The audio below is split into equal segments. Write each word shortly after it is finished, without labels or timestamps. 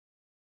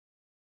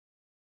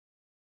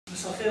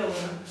مساء الخير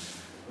ابونا.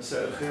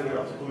 مساء الخير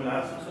يعطيكم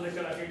العافيه. الله يخليك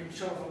العافيه،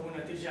 متشرف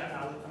ابونا تيجي عنا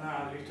على القناه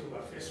على اليوتيوب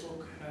على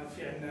الفيسبوك، احنا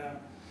في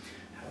عندنا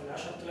حوالي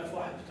 10,000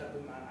 واحد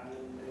بتابعوا معنا على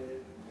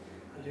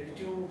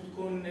اليوتيوب،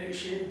 بتكون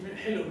شيء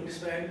حلو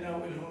بالنسبه لنا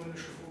ولهم انه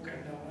يشوفوك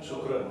عندنا.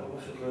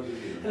 شكرا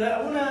جزيلا.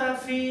 هلا ابونا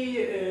في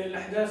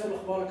الاحداث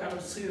والاخبار اللي كانت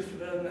بتصير في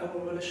بلدنا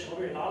اول ما بلش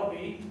الربيع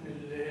العربي من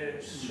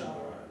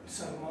الشهر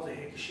السنه الماضيه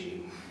هيك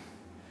شيء،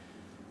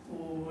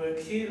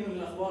 وكثير من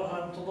الاخبار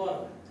هاي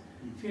متضاربه.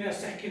 في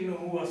ناس تحكي انه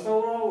هو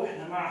ثوره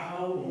واحنا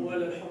معها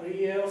ولا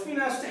الحريه، وفي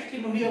ناس تحكي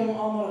انه هي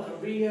مؤامره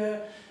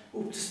غربيه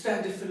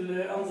وبتستهدف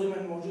الانظمه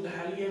الموجوده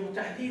حاليا،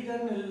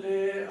 وتحديدا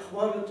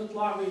الاخبار اللي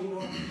بتطلع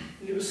بانه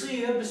اللي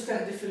بيصير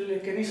بيستهدف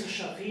الكنيسه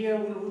الشرقيه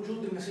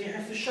والوجود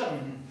المسيحي في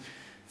الشرق.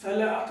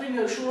 فلا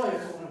اعطينا شو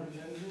رايك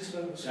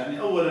بالنسبه للمسيح؟ يعني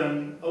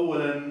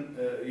اولا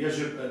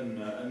يجب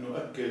ان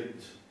نؤكد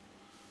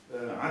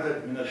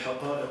عدد من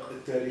الحقائق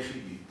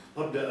التاريخيه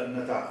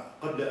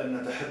قبل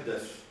ان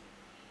نتحدث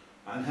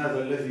عن هذا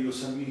الذي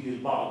يسميه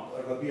البعض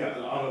الربيع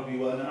العربي،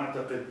 وانا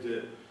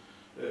اعتقد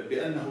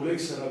بانه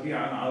ليس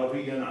ربيعا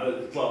عربيا على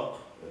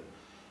الاطلاق.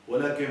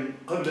 ولكن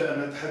قبل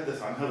ان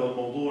نتحدث عن هذا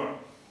الموضوع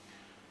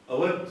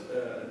اود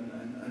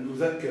ان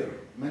اذكر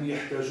من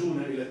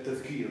يحتاجون الى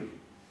التذكير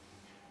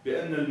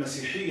بان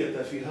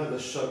المسيحيه في هذا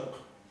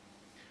الشرق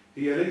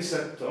هي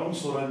ليست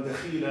عنصرا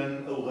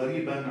دخيلا او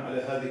غريبا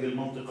على هذه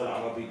المنطقه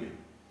العربيه.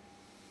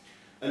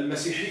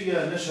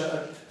 المسيحيه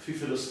نشأت في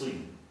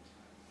فلسطين،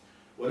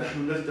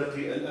 ونحن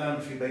نلتقي الآن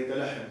في بيت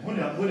لحم.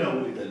 هنا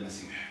ولد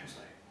المسيح،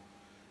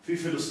 في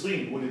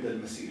فلسطين ولد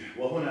المسيح،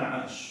 وهنا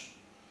عاش،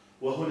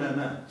 وهنا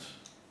مات،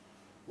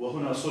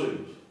 وهنا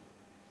صلب،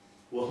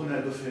 وهنا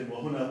دفن،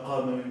 وهنا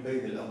قام من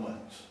بين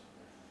الأموات.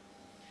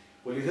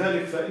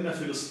 ولذلك فإن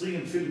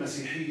فلسطين في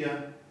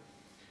المسيحية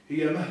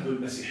هي مهد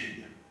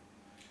المسيحية،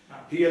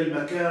 هي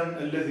المكان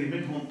الذي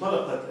منه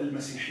انطلقت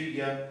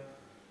المسيحية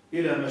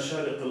إلى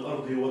مشارق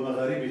الأرض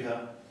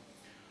ومغاربها.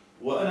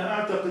 وأنا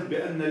أعتقد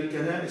بأن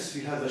الكنائس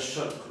في هذا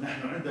الشرق،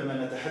 نحن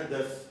عندما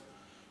نتحدث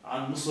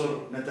عن مصر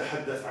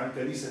نتحدث عن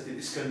كنيسة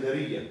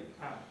الإسكندرية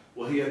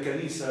وهي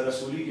كنيسة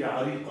رسولية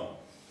عريقة.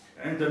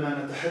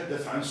 عندما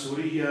نتحدث عن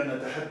سوريا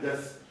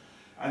نتحدث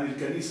عن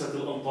الكنيسة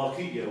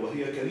الأنطاكية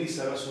وهي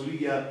كنيسة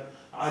رسولية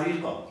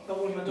عريقة.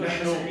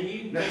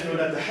 نحن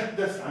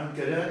نتحدث عن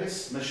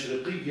كنائس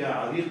مشرقية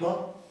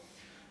عريقة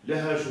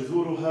لها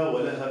جذورها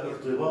ولها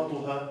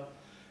ارتباطها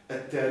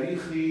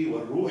التاريخي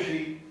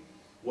والروحي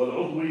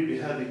والعضوي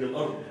بهذه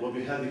الأرض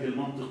وبهذه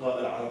المنطقة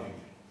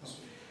العربية.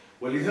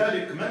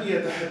 ولذلك من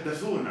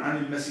يتحدثون عن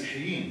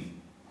المسيحيين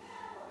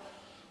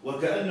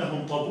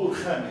وكأنهم طابور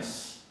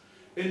خامس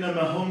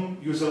إنما هم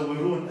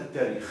يزورون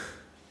التاريخ.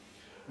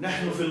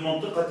 نحن في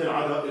المنطقة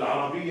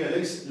العربية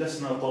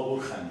لسنا طابور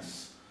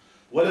خامس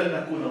ولن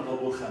نكون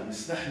طابور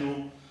خامس.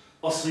 نحن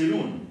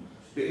أصيلون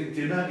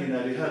بانتمائنا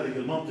لهذه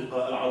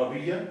المنطقة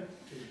العربية،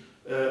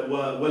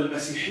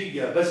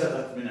 والمسيحية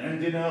بزغت من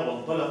عندنا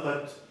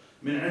وانطلقت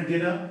من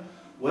عندنا.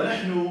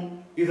 ونحن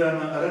إذا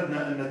ما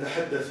أردنا أن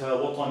نتحدث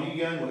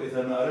وطنيا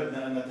وإذا ما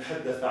أردنا أن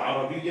نتحدث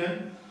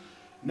عربيا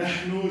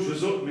نحن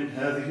جزء من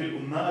هذه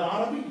الأمة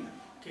العربية.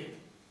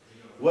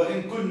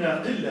 وإن كنا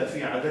قلة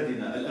في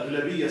عددنا،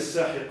 الأغلبية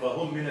الساحقة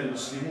هم من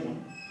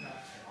المسلمون،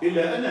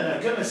 إلا أننا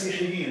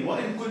كمسيحيين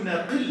وإن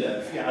كنا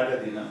قلة في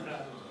عددنا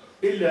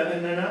إلا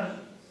أننا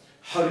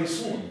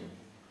حريصون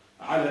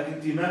على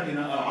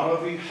انتمائنا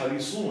العربي،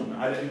 حريصون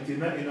على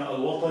انتمائنا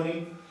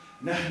الوطني.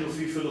 نحن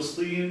في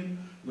فلسطين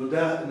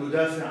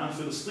ندافع عن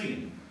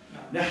فلسطين،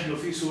 نحن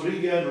في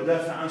سوريا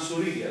ندافع عن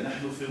سوريا،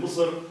 نحن في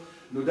مصر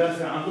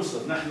ندافع عن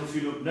مصر، نحن في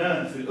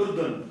لبنان، في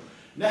الأردن،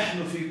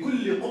 نحن في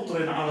كل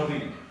قطر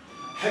عربي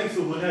حيث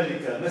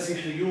هنالك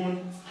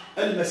مسيحيون.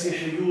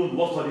 المسيحيون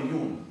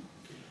وطنيون،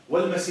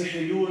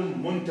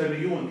 والمسيحيون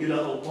منتميون إلى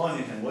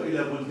أوطانهم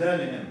وإلى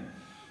بلدانهم،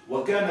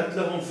 وكانت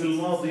لهم في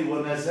الماضي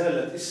وما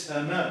زالت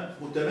إسهامات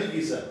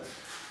متميزة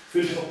في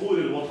الحقول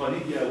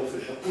الوطنية وفي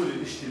الحقول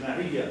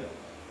الاجتماعية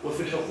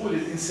وفي الحقول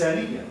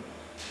الإنسانية.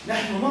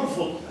 نحن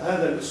نرفض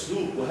هذا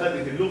الأسلوب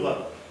وهذه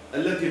اللغة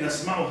التي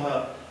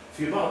نسمعها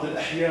في بعض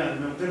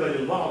الأحيان من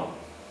قبل البعض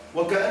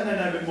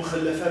وكأننا من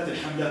مخلفات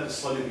الحملات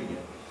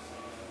الصليبية.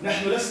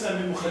 نحن لسنا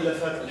من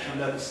مخلفات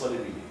الحملات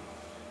الصليبية،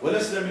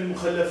 ولسنا من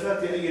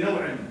مخلفات أي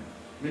نوع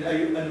من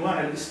أي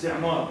أنواع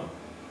الاستعمار.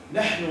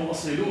 نحن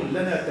أصيلون،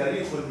 لنا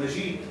تاريخ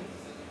مجيد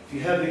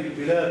في هذه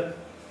البلاد،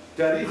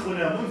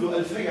 تاريخنا منذ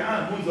 2000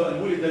 عام، منذ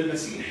أن ولد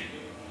المسيح.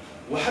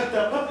 وحتى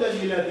قبل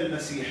ميلاد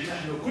المسيح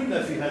نحن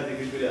كنا في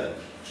هذه البلاد،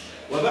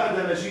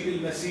 وبعد مجيء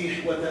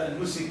المسيح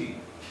وتأنسه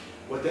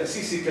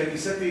وتأسيس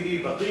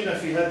كنيسته بقينا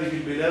في هذه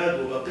البلاد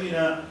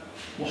وبقينا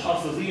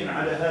محافظين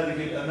على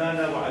هذه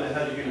الأمانة وعلى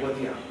هذه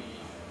الوديعة.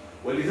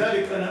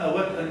 ولذلك أنا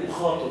أود أن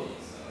أخاطب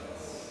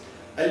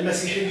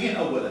المسيحيين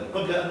أولا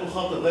قبل أن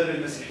أخاطب غير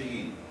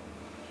المسيحيين.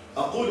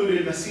 أقول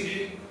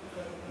للمسيحي: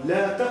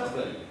 لا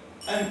تقبل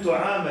أن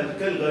تعامل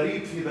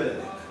كالغريب في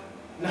بلدك.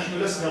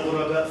 نحن لسنا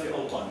غرباء في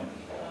أوطاننا.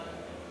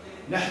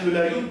 نحن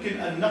لا يمكن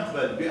أن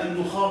نقبل بأن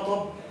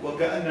نخاطب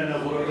وكأننا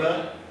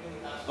غرباء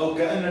أو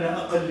كأننا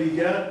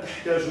أقليات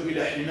تحتاج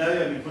إلى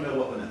حماية من هنا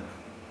وهناك.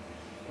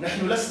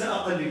 نحن لسنا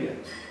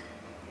أقليات.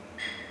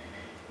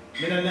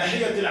 من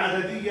الناحية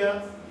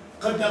العددية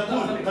قد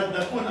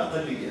نكون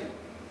أقلية،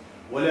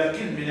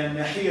 ولكن من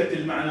الناحية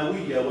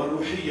المعنوية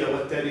والروحية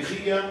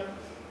والتاريخية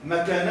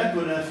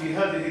مكانتنا في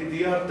هذه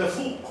الديار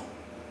تفوق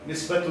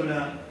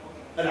نسبتنا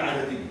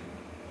العددية.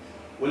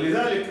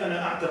 ولذلك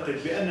أنا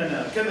أعتقد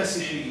بأننا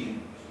كمسيحيين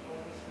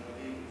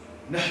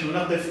نحن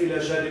نقف إلى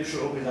جانب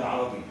شعوبنا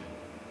العربية.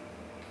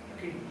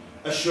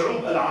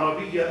 الشعوب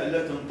العربية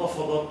التي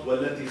انتفضت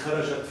والتي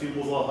خرجت في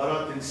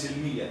مظاهرات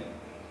سلمية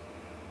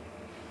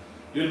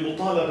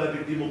للمطالبة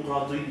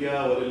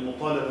بالديمقراطية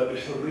وللمطالبة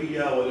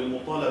بالحرية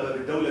وللمطالبة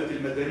بالدولة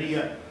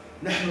المدنية،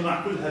 نحن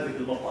مع كل هذه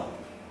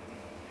المطالب.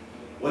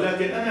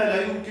 ولكن أنا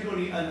لا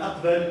يمكنني أن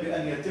أقبل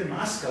بأن يتم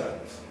عسكرة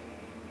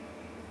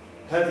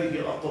هذه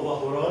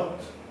التظاهرات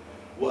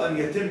وأن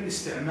يتم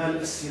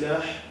استعمال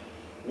السلاح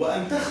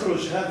وأن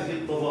تخرج هذه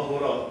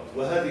التظاهرات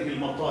وهذه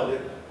المطالب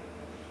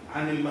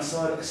عن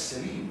المسار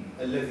السليم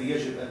الذي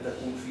يجب أن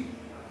تكون فيه.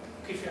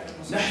 كيف يعني؟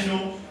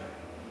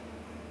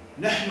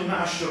 نحن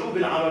مع الشعوب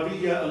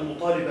العربية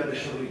المطالبة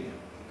بالحرية.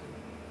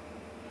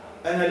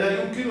 أنا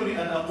لا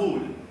يمكنني أن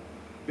أقول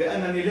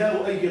بأنني لا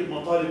أؤيد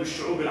مطالب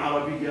الشعوب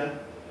العربية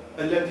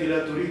التي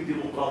لا تريد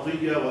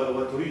ديمقراطية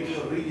وتريد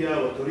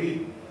حرية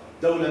وتريد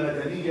دولة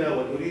مدنية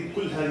وتريد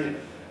كل هذه.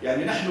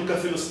 يعني نحن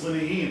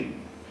كفلسطينيين،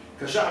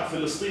 كشعب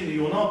فلسطيني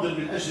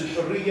يناضل من أجل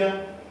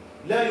الحرية،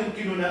 لا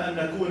يمكننا أن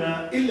نكون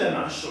إلا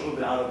مع الشعوب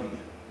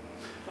العربية.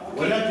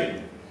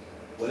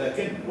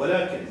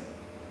 ولكن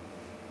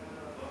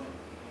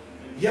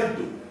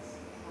يبدو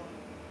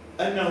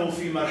أنه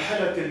في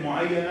مرحلة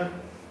معينة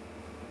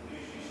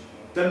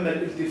تم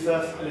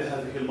الالتفاف على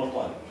هذه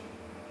المطالب،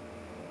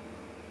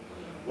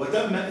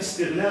 وتم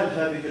استغلال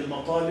هذه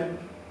المطالب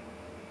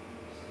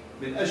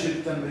من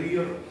أجل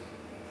تمرير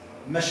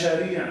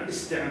مشاريع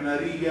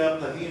استعمارية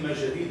قديمة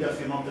جديدة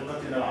في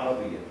منطقتنا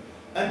العربية.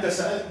 أنت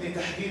سألتني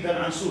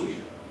تحديدا عن سوريا.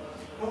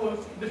 هو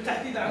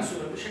بالتحديد عن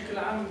سوريا بشكل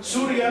عام.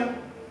 سوريا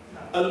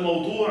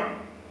الموضوع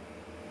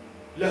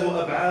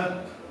له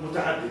أبعاد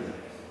متعددة.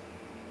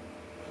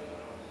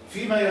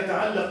 فيما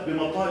يتعلق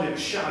بمطالب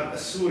الشعب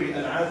السوري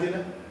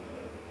العادلة،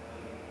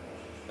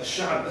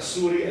 الشعب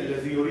السوري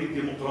الذي يريد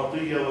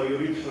ديمقراطية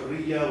ويريد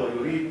حرية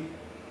ويريد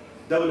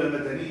دولة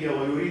مدنية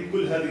ويريد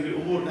كل هذه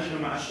الأمور،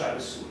 نحن مع الشعب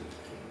السوري.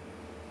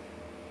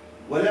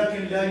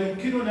 ولكن لا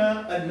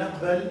يمكننا أن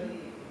نقبل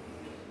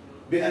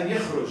بأن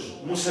يخرج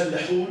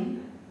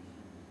مسلحون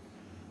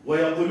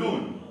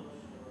ويقولون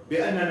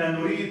بأننا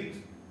نريد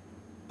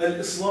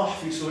الإصلاح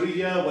في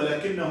سوريا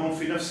ولكنهم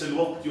في نفس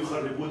الوقت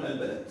يخربون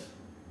البلد.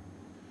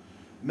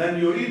 من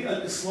يريد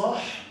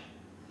الإصلاح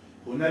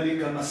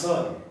هنالك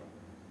مسار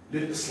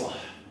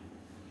للإصلاح،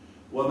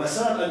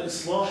 ومسار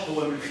الإصلاح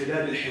هو من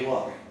خلال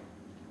الحوار،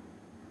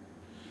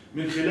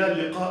 من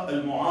خلال لقاء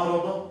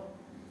المعارضة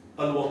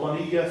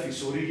الوطنية في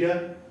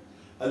سوريا،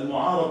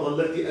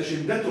 المعارضة التي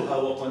أجندتها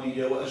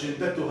وطنية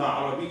وأجندتها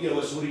عربية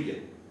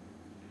وسورية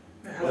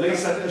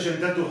وليست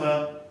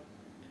أجندتها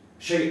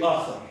شيء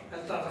آخر.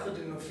 هل تعتقد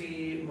أنه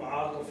في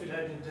معارضة في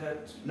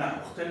الأجندات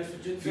مختلفة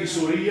جدا؟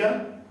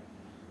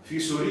 في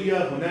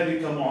سوريا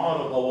هنالك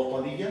معارضة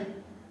وطنية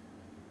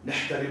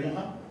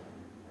نحترمها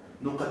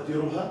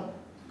نقدرها،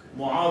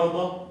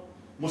 معارضة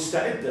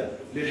مستعدة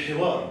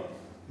للحوار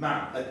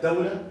مع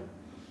الدولة،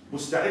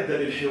 مستعدة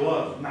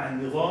للحوار مع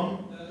النظام،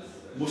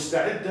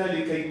 مستعدة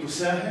لكي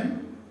تساهم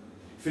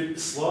في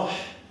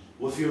الإصلاح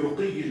وفي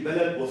رقي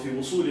البلد وفي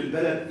وصول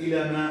البلد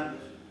إلى ما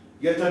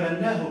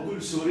يتمناه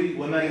كل سوري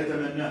وما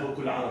يتمناه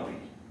كل عربي.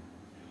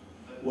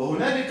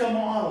 وهنالك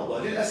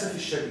معارضة للأسف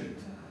الشديد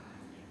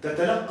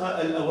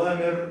تتلقى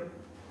الأوامر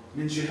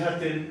من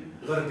جهات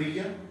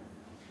غربية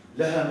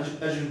لها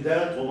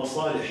أجندات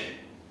ومصالح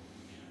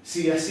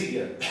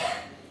سياسية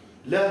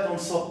لا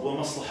تنصب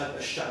ومصلحة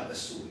الشعب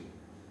السوري.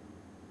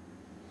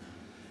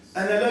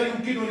 أنا لا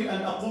يمكنني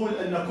أن أقول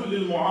أن كل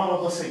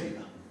المعارضة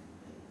سيئة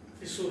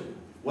في سوريا،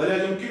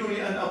 ولا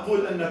يمكنني أن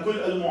أقول أن كل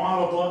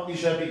المعارضة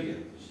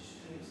إيجابية.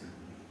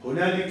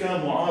 هنالك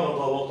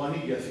معارضة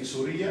وطنية في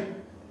سوريا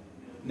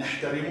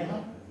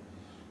نحترمها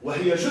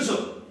وهي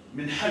جزء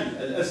من حل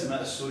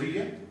الأزمة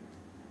السورية،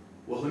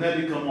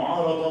 وهنالك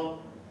معارضة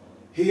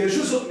هي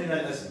جزء من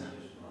الأزمة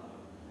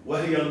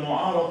وهي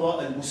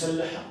المعارضة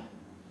المسلحة،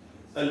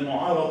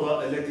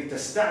 المعارضة التي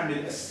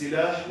تستعمل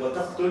السلاح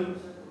وتقتل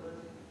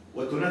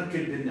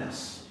وتنكل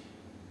بالناس.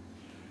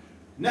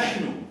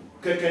 نحن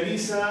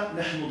ككنيسة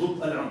نحن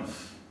ضد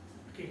العنف.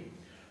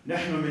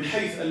 نحن من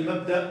حيث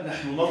المبدأ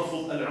نحن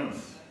نرفض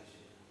العنف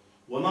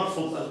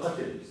ونرفض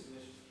القتل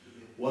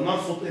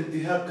ونرفض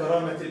انتهاك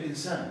كرامة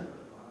الإنسان.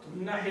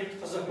 من ناحية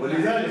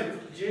ولذلك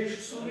الجيش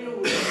السوري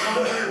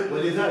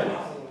ولذلك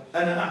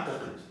أنا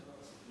أعتقد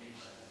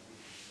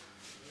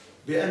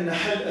بأن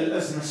حل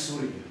الأزمة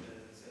السورية،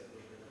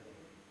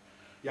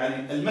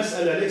 يعني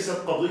المسألة ليست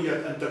قضية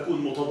أن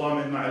تكون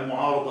متضامن مع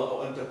المعارضة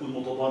أو أن تكون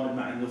متضامن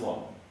مع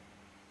النظام.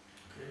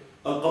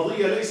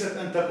 القضية ليست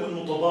أن تكون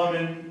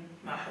متضامن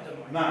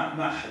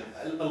مع حد.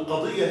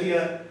 القضية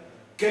هي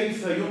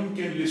كيف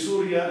يمكن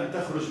لسوريا أن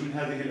تخرج من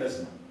هذه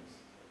الأزمة.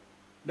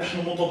 نحن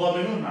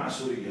متضامنون مع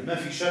سوريا، ما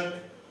في شك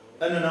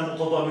أننا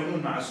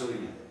متضامنون مع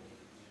سوريا،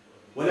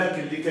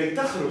 ولكن لكي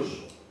تخرج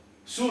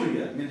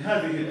سوريا من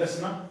هذه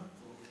الأزمة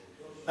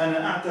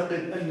أنا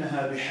أعتقد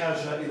أنها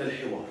بحاجة إلى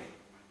الحوار.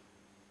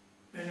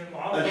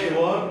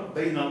 الحوار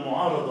بين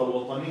المعارضة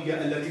الوطنية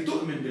التي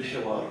تؤمن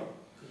بالحوار.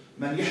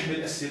 من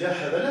يحمل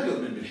السلاح هذا لا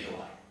يؤمن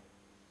بالحوار،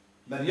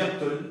 من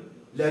يقتل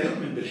لا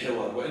يؤمن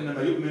بالحوار،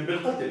 وإنما يؤمن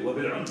بالقتل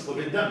وبالعنف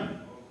وبالدم.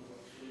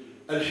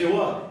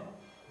 الحوار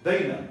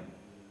بين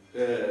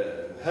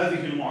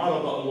هذه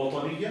المعارضة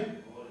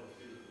الوطنية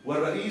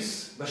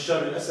والرئيس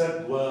بشار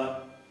الأسد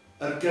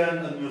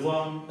وأركان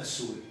النظام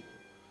السوري.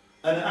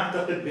 أنا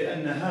أعتقد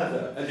بأن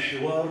هذا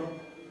الحوار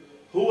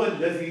هو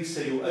الذي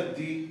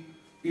سيؤدي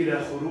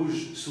إلى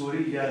خروج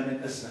سوريا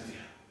من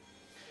أزمتها.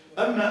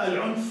 أما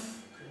العنف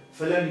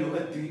فلن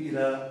يؤدي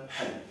إلى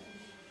حل.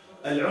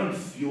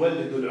 العنف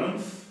يولد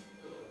العنف،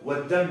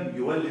 والدم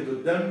يولد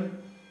الدم،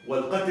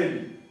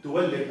 والقتل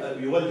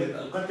يولد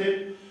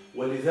القتل.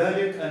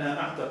 ولذلك أنا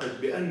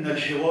أعتقد بأن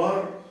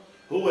الحوار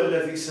هو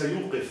الذي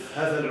سيوقف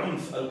هذا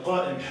العنف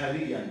القائم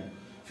حاليا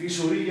في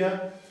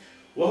سوريا،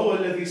 وهو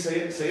الذي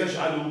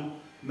سيجعل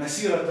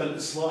مسيرة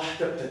الإصلاح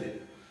تبتدئ.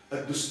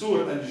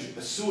 الدستور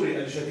السوري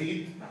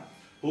الجديد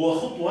هو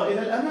خطوة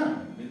إلى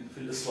الأمام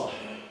في الإصلاح.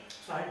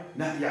 صحيح.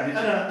 يعني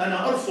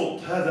أنا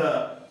أرفض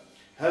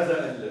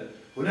هذا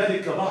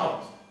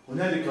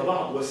هنالك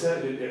بعض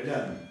وسائل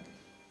الإعلام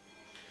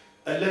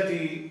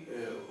التي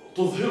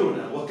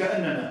تظهرنا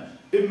وكأننا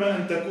إما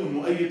أن تكون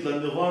مؤيد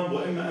للنظام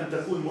وإما أن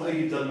تكون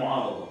مؤيد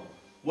للمعارضة،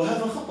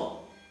 وهذا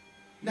خطأ.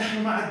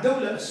 نحن مع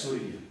الدولة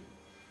السورية،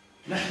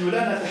 نحن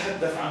لا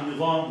نتحدث عن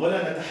نظام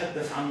ولا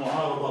نتحدث عن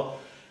معارضة،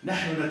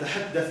 نحن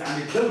نتحدث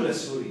عن الدولة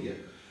السورية.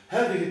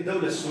 هذه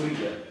الدولة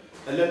السورية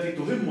التي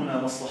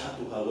تهمنا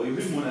مصلحتها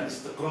ويهمنا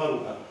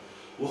استقرارها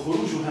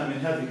وخروجها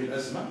من هذه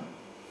الأزمة.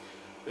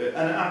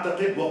 أنا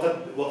أعتقد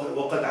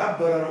وقد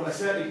عبر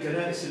رؤساء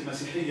الكنائس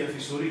المسيحية في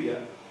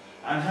سوريا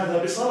عن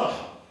هذا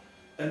بصراحة،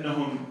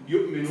 أنهم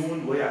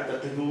يؤمنون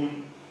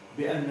ويعتقدون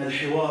بأن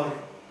الحوار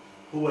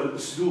هو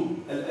الأسلوب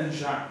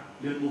الأنجع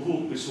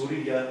للنهوض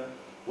بسوريا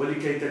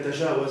ولكي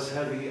تتجاوز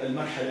هذه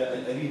المرحلة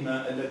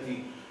الأليمة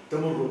التي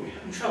تمر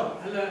بها إن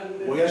شاء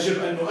الله.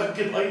 ويجب أن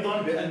نؤكد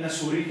أيضا بأن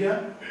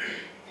سوريا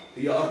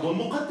هي أرض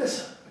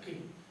مقدسة.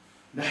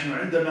 نحن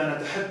عندما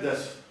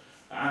نتحدث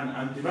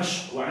عن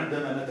دمشق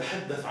وعندما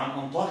نتحدث عن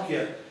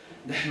أنطاكيا،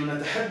 نحن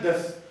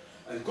نتحدث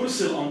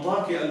الكرسي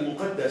الأنطاكي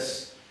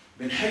المقدس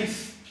من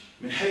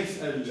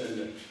حيث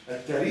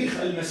التاريخ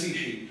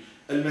المسيحي.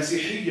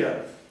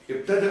 المسيحية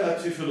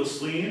ابتدأت في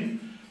فلسطين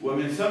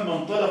ومن ثم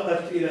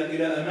انطلقت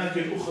إلى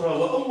أماكن أخرى،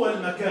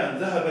 وأول مكان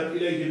ذهبت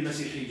إليه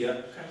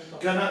المسيحية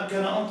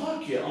كان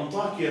أنطاكيا.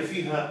 أنطاكيا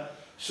فيها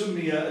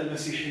سمي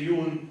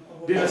المسيحيون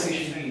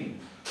بمسيحيين،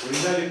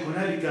 ولذلك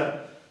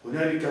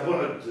هنالك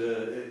بعد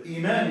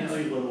إيماني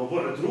أيضا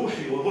وبعد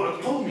روحي وبعد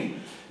قومي.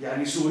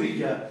 يعني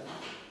سوريا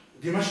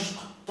دمشق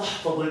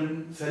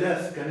تحتضن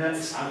 3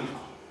 كنائس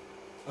عريقة: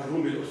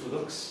 الرومي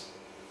الأرثوذكس،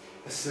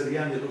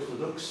 السرياني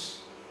الأرثوذكس،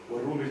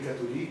 والرومي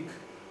الكاثوليك،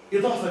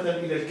 إضافة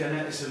إلى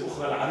الكنائس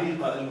الأخرى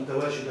العريقة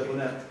المتواجدة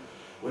هناك.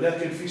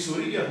 ولكن في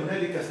سوريا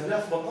هنالك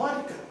 3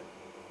 بطاركة.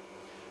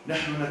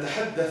 نحن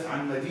نتحدث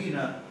عن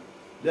مدينة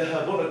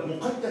لها بعد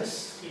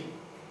مقدس،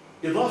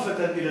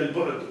 إضافة إلى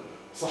البعد.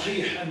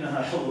 صحيح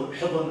أنها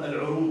حضن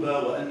العروبة،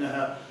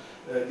 وأنها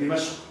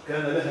دمشق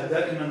كان لها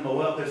دائما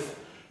مواقف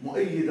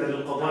مؤيدة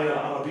للقضايا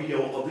العربية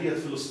وقضية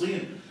فلسطين،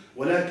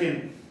 ولكن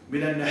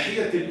من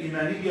الناحية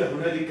الإيمانية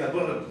هنالك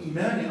بعد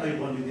إيماني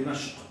أيضا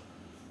لدمشق.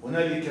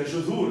 هنالك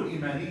جذور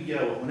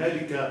إيمانية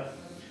وهنالك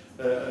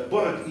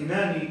بعد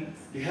إيماني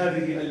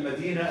لهذه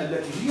المدينة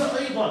التي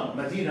هي أيضا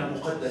مدينة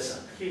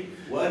مقدسة.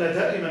 وأنا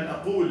دائما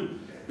أقول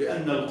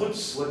بأن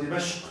القدس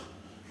ودمشق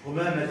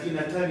هما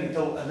مدينتان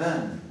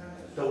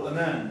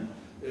توأمان،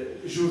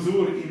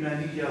 جذور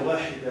إيمانية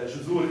واحدة،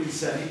 جذور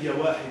إنسانية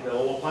واحدة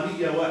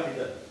ووطنية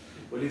واحدة.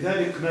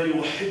 ولذلك ما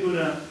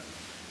يوحدنا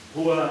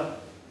هو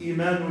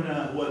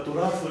إيماننا، هو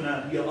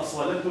تراثنا، هي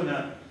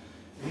أصالتنا،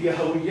 هي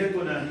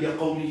هويتنا، هي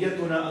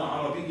قوميتنا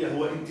العربية،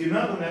 هو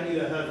انتماؤنا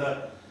إلى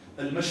هذا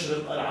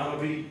المشرق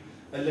العربي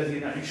الذي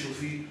نعيش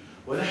فيه.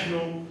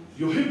 ونحن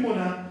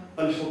يهمنا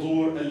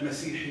الحضور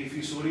المسيحي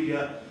في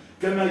سوريا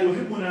كما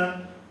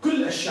يهمنا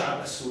كل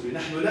الشعب السوري.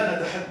 نحن لا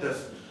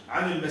نتحدث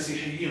عن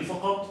المسيحيين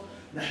فقط،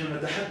 نحن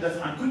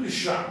نتحدث عن كل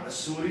الشعب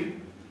السوري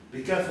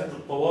بكافة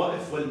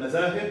الطوائف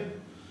والمذاهب.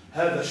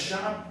 هذا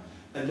الشعب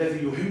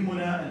الذي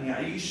يهمنا أن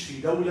يعيش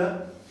في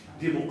دولة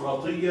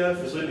ديمقراطية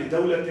في ظل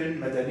دولة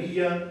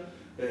مدنية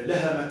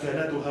لها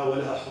مكانتها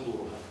ولها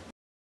حضورها.